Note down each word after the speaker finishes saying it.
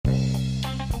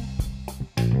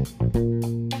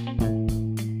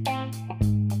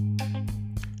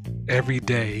Every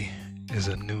day is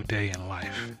a new day in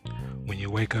life. When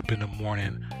you wake up in the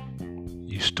morning,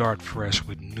 you start fresh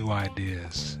with new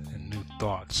ideas and new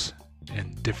thoughts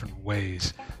and different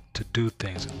ways to do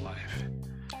things in life.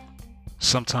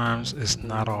 Sometimes it's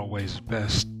not always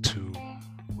best to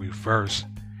reverse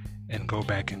and go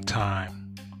back in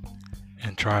time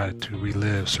and try to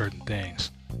relive certain things.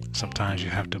 Sometimes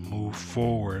you have to move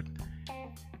forward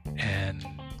and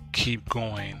keep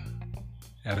going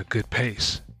at a good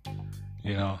pace.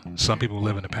 Some people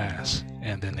live in the past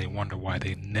and then they wonder why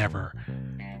they never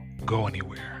go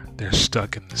anywhere. They're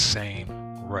stuck in the same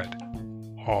rut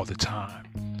all the time.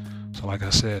 So like I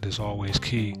said, it's always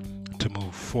key to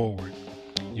move forward.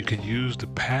 You can use the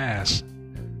past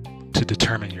to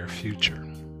determine your future,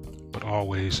 but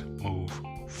always move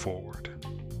forward.